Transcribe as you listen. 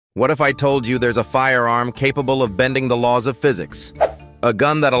What if I told you there's a firearm capable of bending the laws of physics? A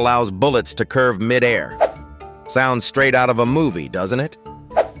gun that allows bullets to curve midair. Sounds straight out of a movie, doesn't it?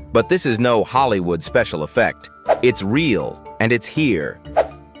 But this is no Hollywood special effect. It's real, and it's here.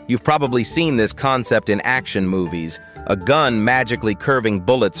 You've probably seen this concept in action movies, a gun magically curving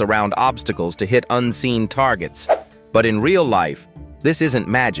bullets around obstacles to hit unseen targets. But in real life, this isn't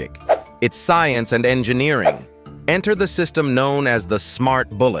magic. It's science and engineering. Enter the system known as the Smart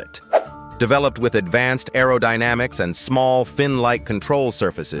Bullet. Developed with advanced aerodynamics and small, fin-like control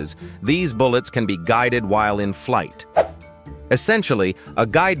surfaces, these bullets can be guided while in flight. Essentially, a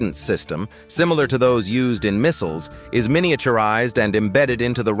guidance system, similar to those used in missiles, is miniaturized and embedded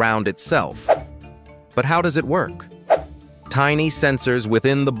into the round itself. But how does it work? Tiny sensors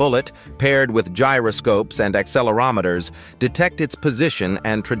within the bullet, paired with gyroscopes and accelerometers, detect its position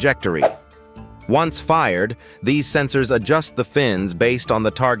and trajectory. Once fired, these sensors adjust the fins based on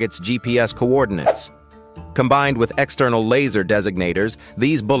the target's GPS coordinates. Combined with external laser designators,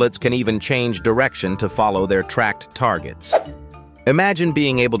 these bullets can even change direction to follow their tracked targets. Imagine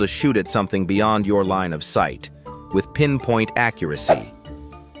being able to shoot at something beyond your line of sight, with pinpoint accuracy.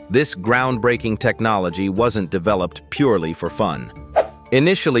 This groundbreaking technology wasn't developed purely for fun.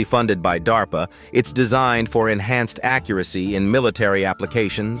 Initially funded by DARPA, it's designed for enhanced accuracy in military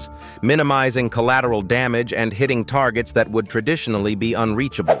applications, minimizing collateral damage and hitting targets that would traditionally be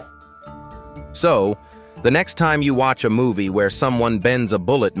unreachable. So, the next time you watch a movie where someone bends a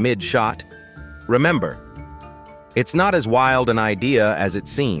bullet mid-shot, remember, it's not as wild an idea as it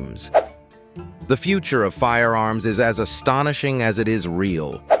seems. The future of firearms is as astonishing as it is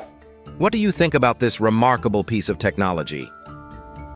real. What do you think about this remarkable piece of technology?